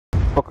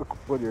fucking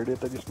when you're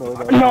then you smell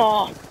that.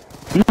 No!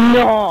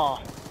 No!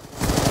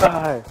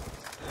 Aye.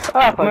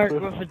 Mark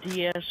with a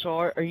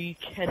DSR, are you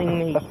kidding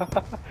me?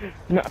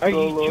 No, are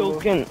you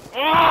joking?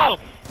 Oh!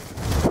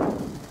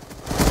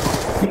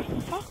 You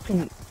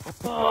fucking...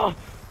 Oh.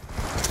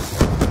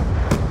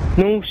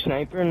 No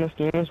sniper in this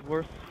game is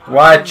worth...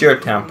 Watch your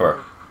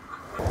temper.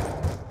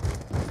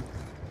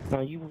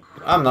 No, you...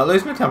 I'm not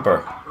losing my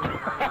temper.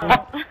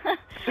 I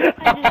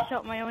just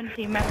shot my own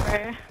team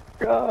member.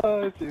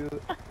 God,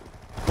 dude.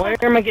 Where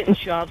am I getting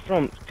shot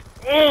from?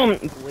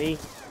 Wait.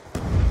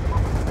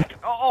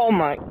 Oh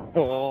my...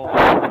 Oh.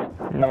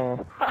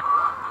 No.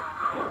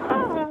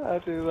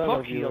 Dude, I Fuck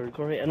love you you. up,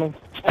 Corey. I don't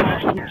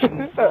fucking hate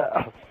you.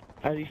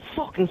 Are you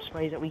fucking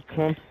spite that we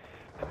cunt?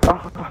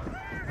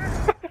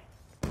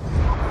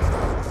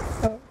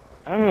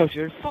 I don't know if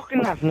you're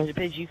fucking laughing at the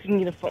page. You couldn't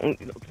get a fucking...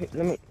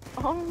 Let me...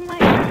 Oh my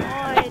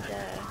god.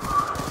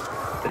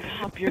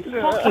 Pop your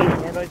fucking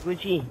head out,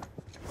 would you?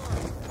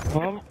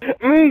 Move,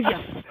 you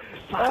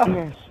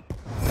fatness.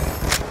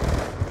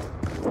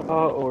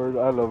 Oh, Oran,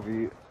 I love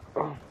you.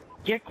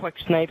 Get quick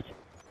sniped.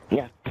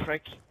 Yeah,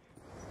 prick.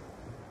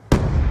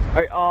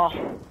 Alright, oh.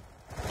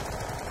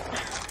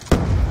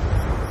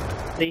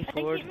 Stay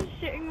forward. I keep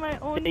shooting my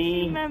own Stay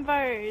team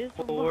members.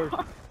 forward.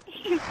 What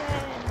even?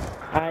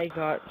 I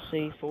got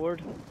stay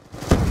forward.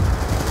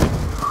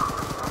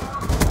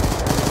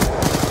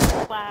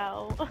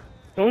 Wow.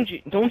 Don't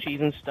you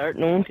even start.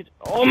 No one could.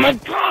 Oh my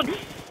god!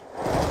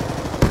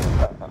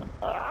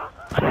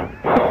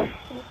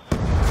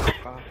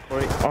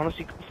 Corey,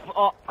 honestly,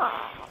 oh,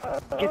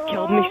 get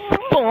killed me,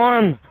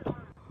 spawn!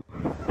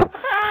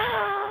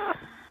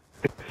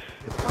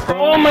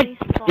 Oh my!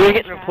 You're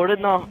getting reported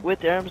now. Wait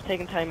there, I'm just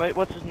taking time out.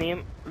 What's his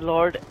name?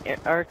 Lord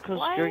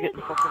Arcus, you're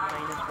getting fucking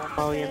 -1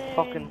 million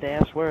fucking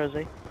deaths. Where is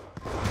he?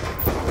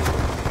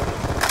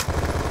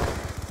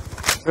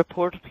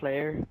 Report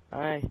player.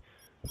 Aye.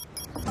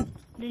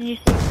 Did you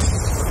see?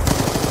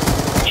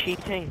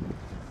 Cheating.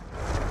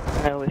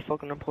 I'll be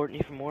fucking reporting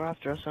you for more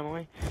after us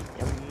anyway.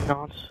 You're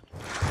nuts.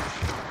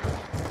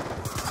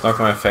 It's not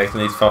going to affect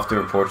these 50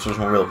 reports, there's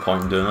no real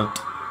point in doing it.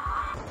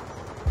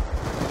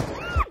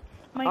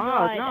 My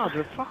god. No,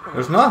 they're fucking...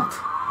 There's not.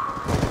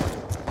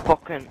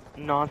 Fucking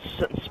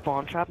non-sitting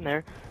spawn trap in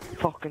there.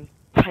 Fucking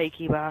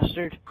pikey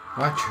bastard.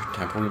 Watch your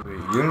temper.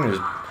 You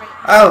just...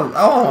 I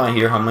want to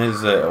hear how many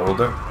is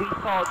older. We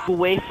thought go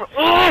away from...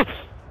 Oh!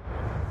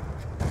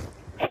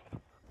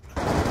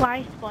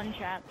 Why spawn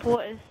trap?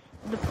 What is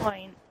the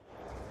point?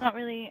 Not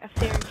really a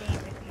fair game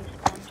if you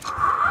spawn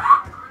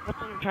trap. That's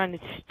what I'm trying to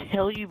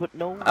tell you, but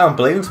no. I don't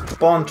believe in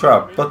spawn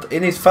trap, but it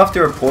needs 50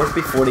 reports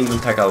before they even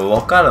take a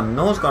look at him.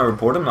 No one's going to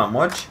report him that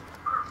much.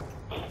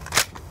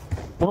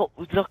 Well,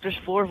 look, there's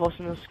 4 of us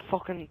in this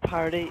fucking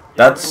party.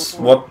 That's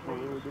what...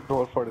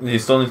 You You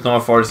still need to know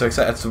 46.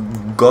 It's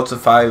guts of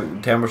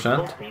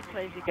 10%. He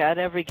plays a guy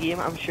every game,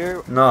 I'm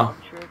sure. No. I'm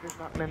sure there's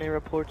not many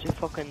reports he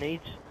fucking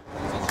needs.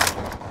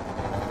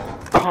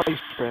 Oh, he's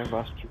spraying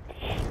bastard.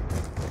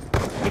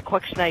 You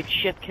quick snipe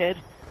shit, kid.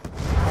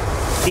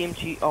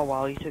 DMG. Oh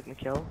wow, he took the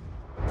kill.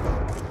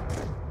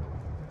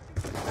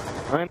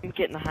 I'm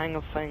getting the hang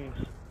of things.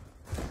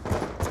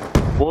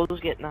 Wolves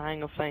getting the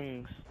hang of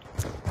things.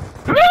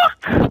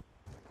 Look!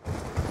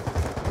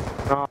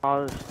 No,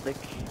 it's like...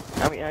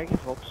 I mean, I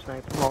give up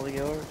sniping all the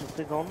yours.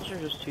 The guns are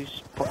just too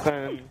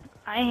fucking...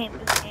 I hate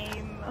this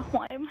game.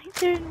 Why am I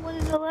doing 1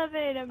 in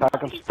 11? I'm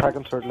Pack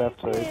and third left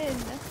side.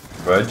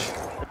 Bridge.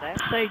 The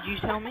left side, you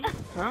tell me?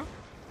 Huh?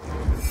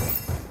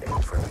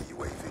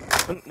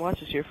 Watch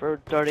this here for a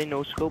dirty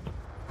no scope.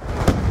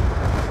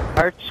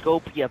 Art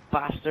scope, you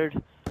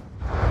bastard.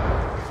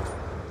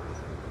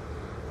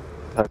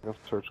 Pack and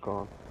third's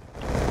gone.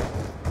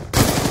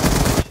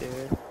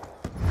 Shit.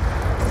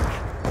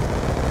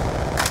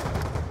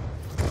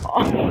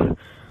 Oh.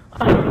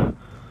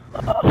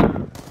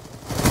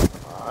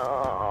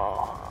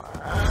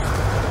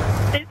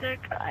 They're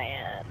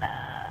crying. I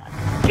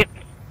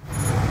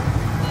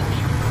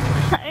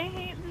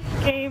hate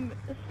this game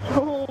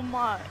so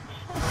much.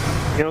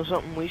 You know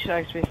something? We should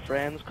actually be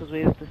friends because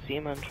we have the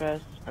same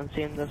interests and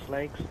same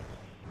dislikes.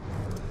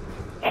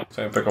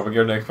 So I pick up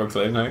again next Xbox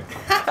Live now.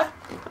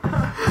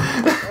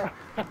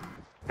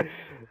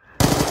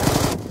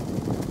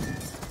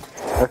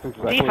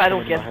 See if I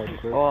don't get...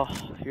 Oh,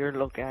 if you're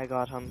lucky I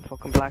got him.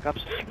 Fucking Black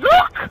Ops.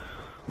 Look!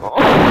 Oh,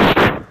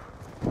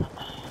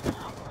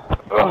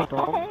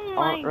 Oh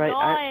my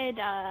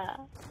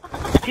god.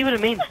 See what I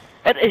mean?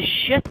 It is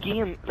shit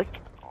game. Like,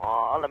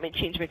 oh, let me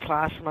change my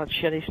class from that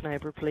shitty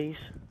sniper, please.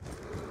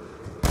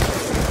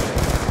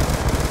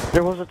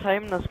 There was a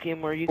time in this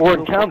game where you could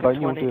go can't fucking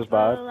you won't 20. do as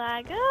bad.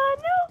 Oh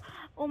no!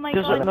 Oh my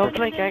Does god. it look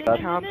like I can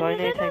count down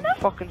anytime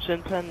fucking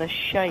soon playing this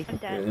shite?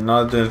 You're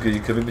not doing as good as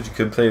you could be, but you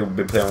could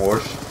be playing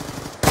worse.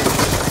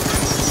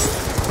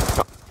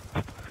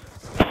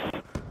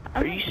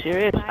 Are you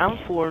serious? I'm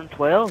 4 and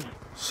 12.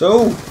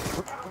 So?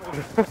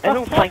 I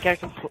don't think I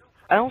can.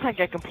 I don't think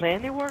I can play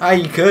any worse. Ah,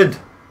 you could.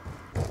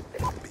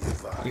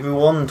 You could be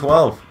 1 and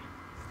 12.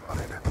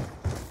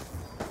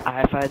 If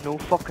I had no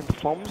fucking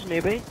thumbs,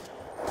 maybe.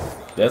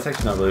 That's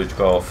actually not really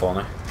called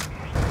funny.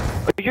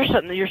 You're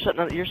sitting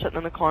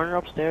in the corner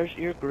upstairs.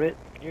 You're great.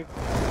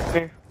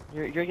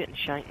 You're getting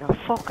shanked in the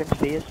fucking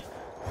face.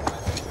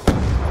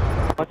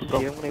 What to see?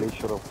 I'm gonna Please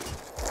shut up.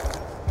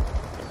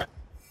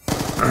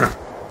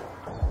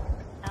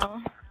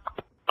 No.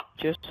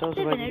 just so I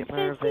can get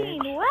my 15,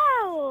 revenge.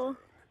 wow!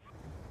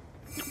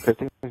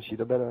 15 and she'd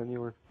have better than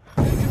you were.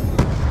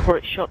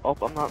 Alright, shut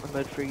up. I'm not in the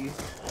mood for you.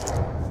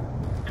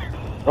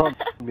 Oh,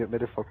 mute me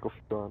the fuck off,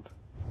 you want.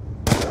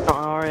 No,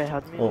 I already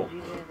had me Oh. with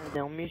you and I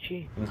don't mute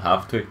you. Didn't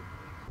have to.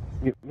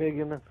 Mute me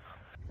again, man.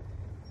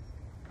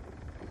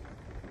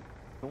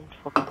 Don't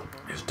fucking.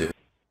 Just do it.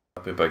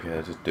 Happy back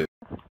here, just do it.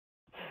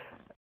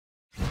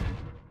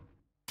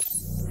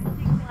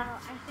 Well,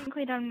 I think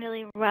we done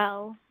really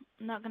well.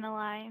 I'm not gonna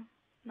lie.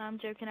 No, I'm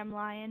joking, I'm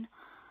lying.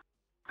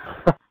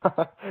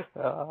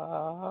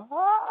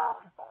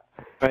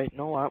 Right,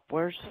 no what?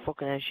 Where's the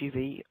fucking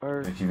SUV?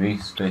 Or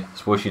SUV,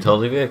 sports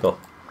utility vehicle.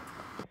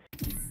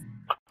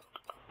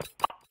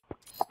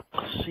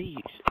 see,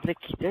 like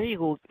there you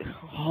go.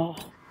 Oh,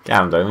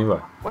 Calm down, me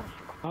boy. what?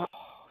 Oh,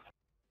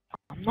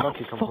 I'm not Can't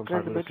you come from fucking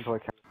in the this mood until I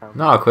can.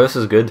 No, Chris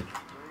is good.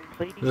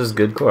 please. This is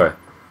good, Corey.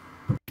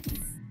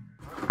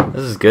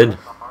 This is good.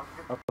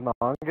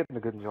 I'm getting a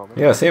good enjoyment.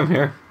 Yeah, same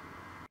here.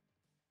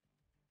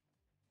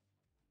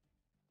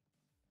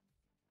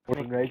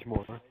 Wouldn't rage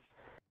more.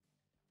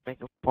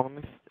 Making fun of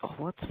me. Oh,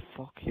 what the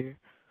fuck here?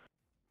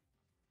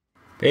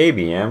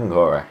 Baby, I'm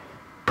Corey.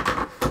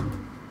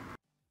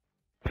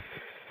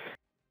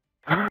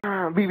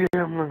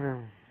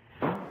 BBM.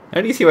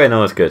 How do you see why I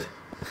know it's good?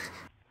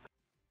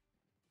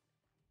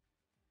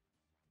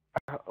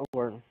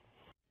 Oran.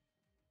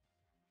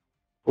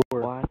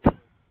 What?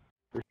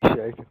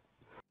 Shake.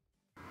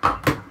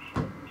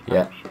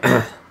 Yeah.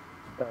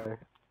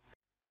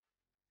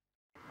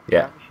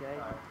 Yeah.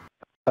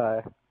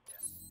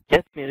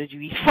 Get me, did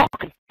you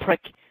fucking prick?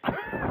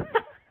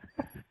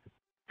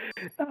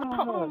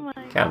 Oh my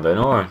Calm down,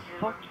 Oran.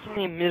 Fuck,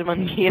 you ain't made my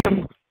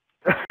name.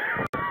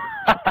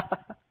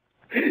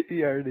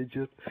 You already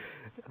just.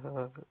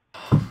 Well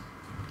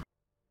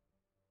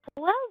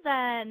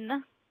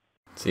then.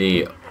 See,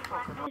 You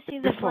see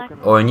the black.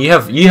 oh, and you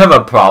have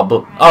a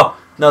problem. Oh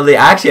no, they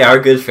actually are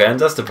good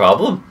friends. That's the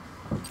problem.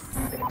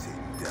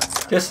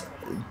 Just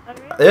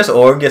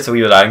Oran gets a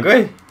wee bit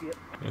angry.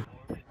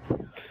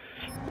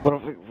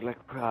 But like,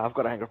 I've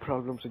got anger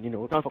problems, and you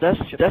know. No, fucking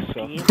this shit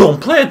game.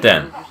 Don't play it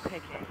then. Just take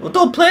it. Well,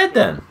 don't play it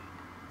then.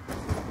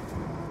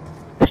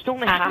 It's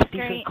only half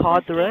decent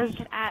card there is.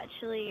 Could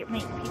actually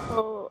make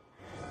people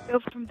go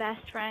from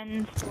best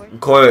friends.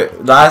 Corey,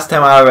 last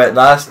time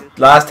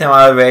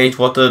I raged,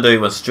 what did I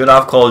do? Went straight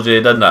off Call of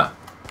Duty, didn't I?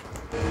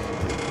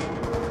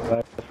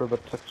 For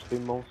about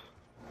 16 months.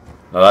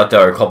 No, that there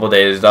were a couple of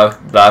days.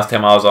 That last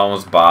time I was on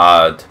was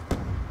bad.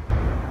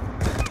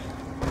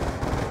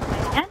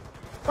 Yeah?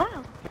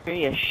 Wow.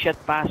 You shit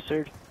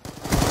bastard.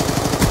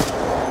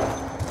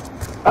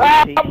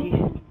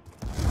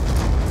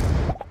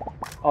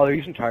 Oh, they're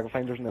using target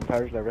finders and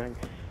empires and everything.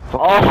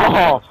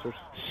 Oh,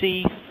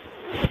 see,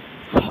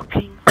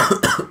 fucking.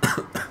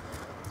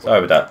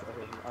 Sorry about that.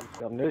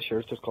 I'm nearly sure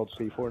it's just called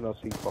C4, not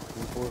C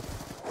fucking 4.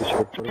 The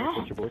short term,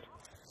 put your boat.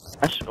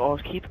 I'll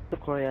keep the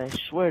Korea, I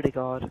swear to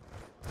God.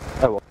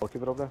 I will, I'll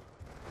keep it up there.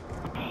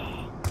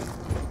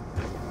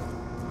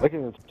 I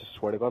can just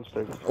swear to God,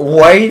 stay.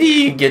 Why do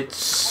you get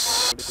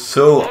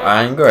so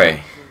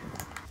angry?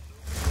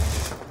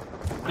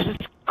 Because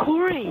it's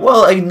Corey.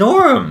 Well,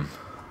 ignore him.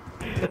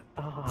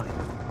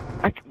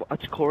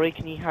 It's Corey,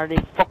 can you hardly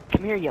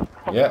come here, you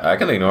fuck. Yeah, I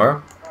can ignore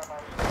him.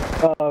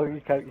 Oh, you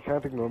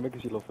can't ignore me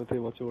because you love me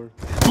too much, or.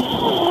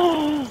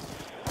 I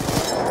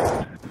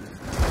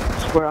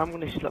swear I'm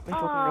gonna slip my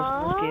fucking wrist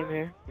in this game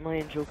here. I'm not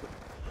even joking.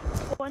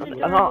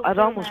 I'd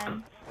almost.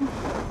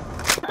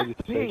 Come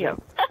here,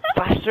 you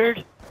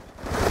bastard.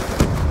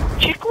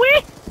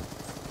 Chickweed!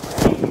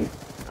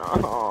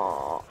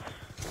 Oh.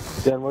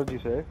 Dan, what did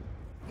you say?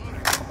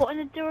 What an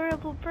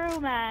adorable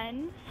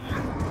bromance.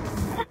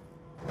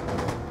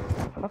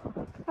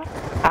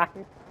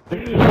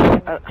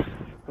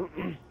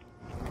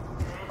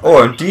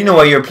 Or do you know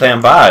why you're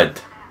playing bad?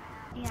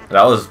 Yeah.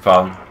 That was the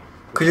problem.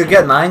 Cause you're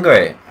getting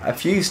angry.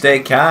 If you stay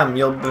calm,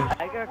 you'll be.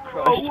 I got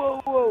crushed.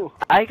 Whoa!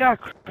 I got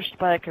crushed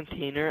by a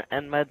container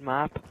in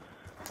mid-map.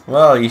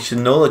 Well, you should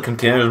know the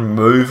containers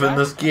move in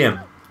this game.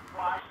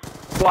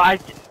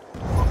 What?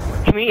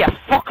 Come here, you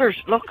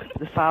fuckers! Look,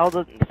 the foul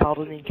didn't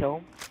even kill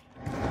him.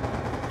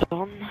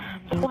 Done.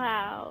 I'm done.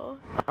 Wow.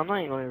 I'm not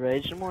even gonna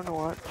rage anymore. Know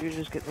what? You're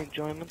just getting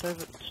enjoyment out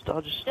of it.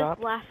 I'll just stop.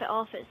 Just laugh it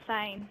off, it's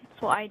fine.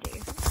 That's what I do.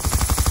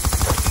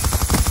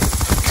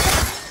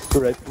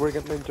 Right, we're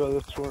gonna enjoy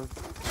this one.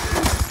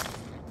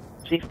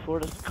 See,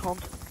 Florida's a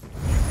cunt.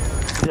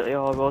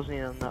 Oh, I wasn't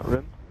even in that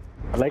room.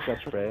 I like that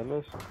spray in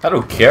this. I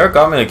don't care.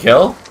 Got me the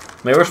kill.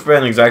 Maybe we're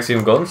spraying the exact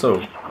same gun, so.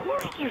 Of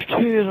course there's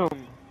two of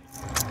them.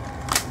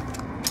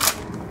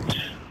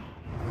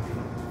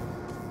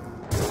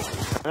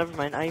 Never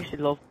mind, I used to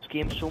love this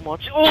game so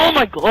much. Oh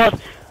my god!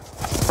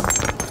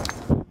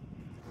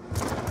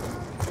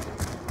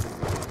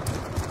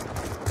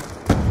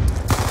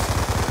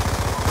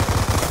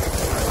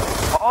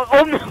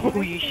 Get him!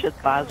 Oh, you shit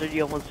bastard,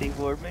 you almost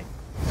C4'd me.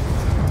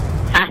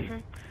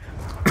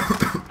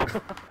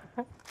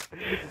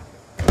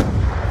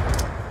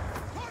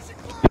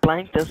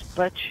 Blank this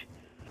bitch.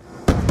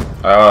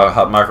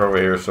 Hot marker over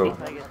here, so.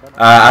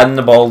 In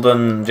the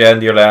building, Jen,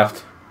 to your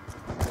left.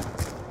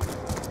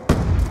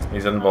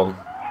 He's in the building.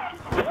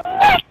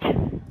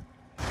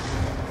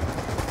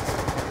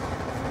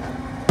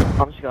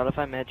 Honest to God, if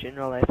I met you in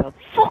real life, I'd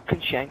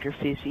fucking shank your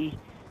facey.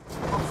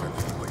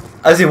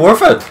 Is he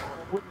worth it?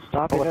 Wouldn't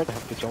stop you.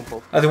 Have to jump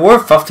up. Is he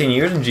worth 15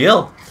 years in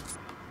jail?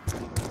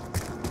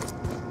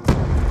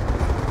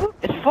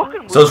 It's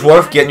fucking So it's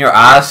worth getting your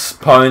ass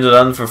pounded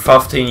in for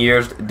 15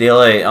 years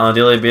daily, on a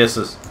daily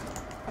basis.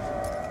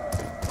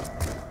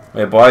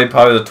 Wait, boy,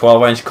 probably the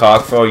 12-inch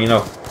cock for all you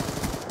know.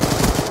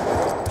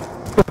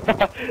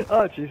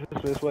 Oh Jesus,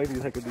 Chris, why do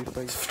you think of these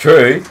things? It's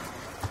true.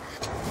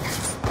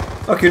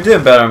 Look, you're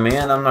doing better than me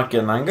and I'm not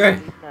getting angry.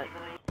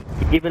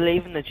 You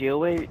believe in the jail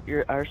way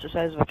your arse the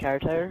size of a car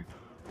tire?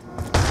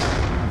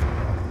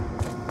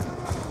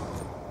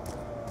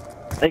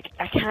 Like,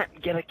 I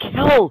can't get a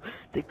kill!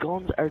 The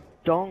guns are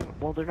dung.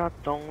 Well, they're not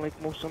dung, like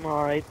most of them are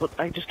alright, but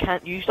I just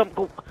can't use them.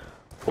 Go.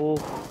 Oh.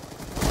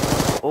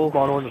 Oh.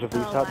 Come on, there's a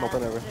VSAT,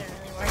 nothing ever.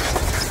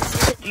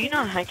 Do you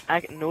not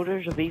know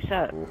there's a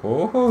VSAT?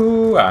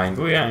 Oh,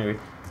 angry, angry.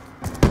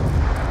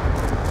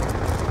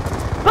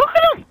 Look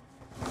at him!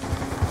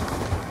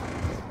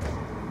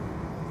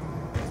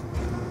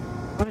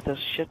 Look at this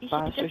shit You should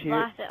bastard just here.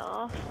 blast it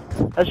off.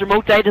 There's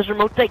remote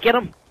die, get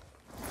him!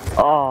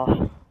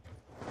 Oh.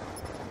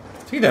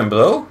 Is he down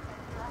below?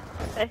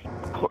 Of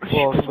course.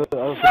 Well, I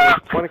was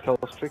 20 kill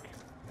streak.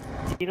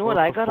 You know what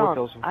I got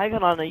on? I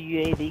got on a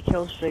UAV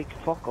kill streak.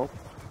 Fuck up.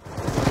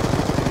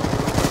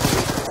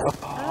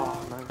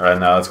 Right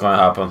now, it's gonna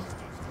happen.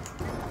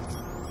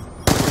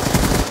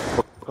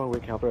 We're gonna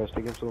wake up rest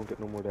again so we don't get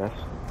no more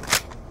deaths.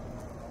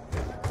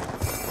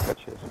 That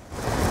shit.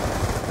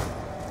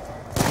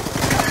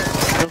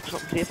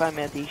 See if I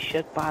met these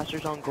shit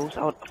bastards on Ghost,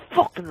 I would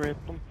fucking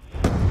rip them.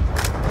 Come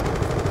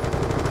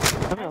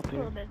That's up a here.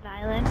 little bit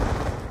violent.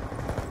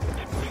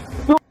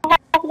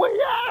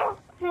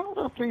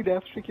 No, 3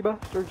 deaths, streaky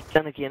bastard.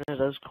 Then again, it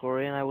is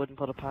Corey, and I wouldn't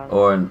put a past.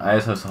 Oran, I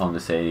just have something to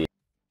say to you.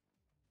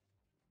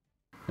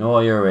 You know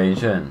what you're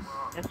raging?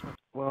 Yes,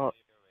 well,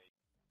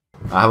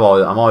 I'm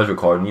always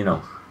recording, you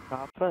know.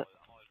 stop it.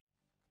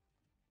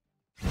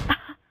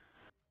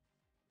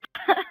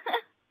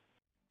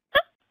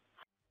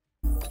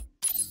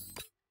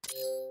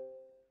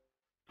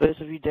 But if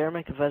you dare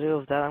make a video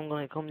of that, I'm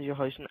gonna come to your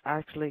house and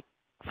actually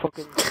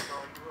fucking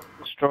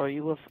destroy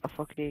you with a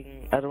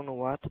fucking, I don't know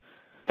what,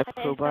 a I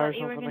crowbar or thought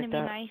you were something gonna like be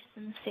that. nice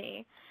and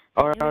say.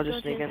 Or You I'll would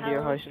just go sneak to into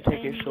your hell house and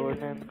take your and sword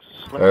you- and then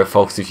slip. Alright,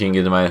 folks, you can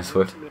get in my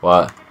sword.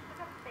 What?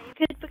 You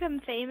could become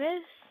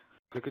famous.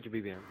 Look at your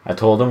BBM. I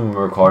told him when we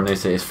were recording,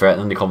 he's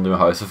threatening to come to my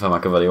house if I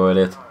make a video of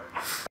it.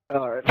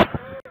 Alright.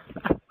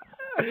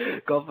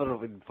 God for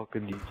it in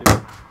fucking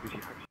YouTube.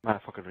 My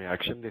fucking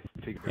reaction. They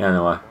figure Yeah, I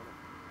know why.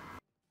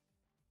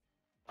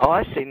 Oh,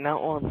 I seen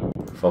that one.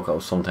 Fuck, that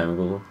was some time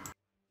ago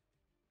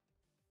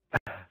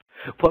though.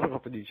 Put it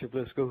up on YouTube,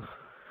 let's go.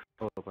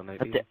 Put it up on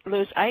night.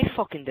 Lewis, I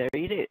fucking dare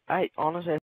you to. I honestly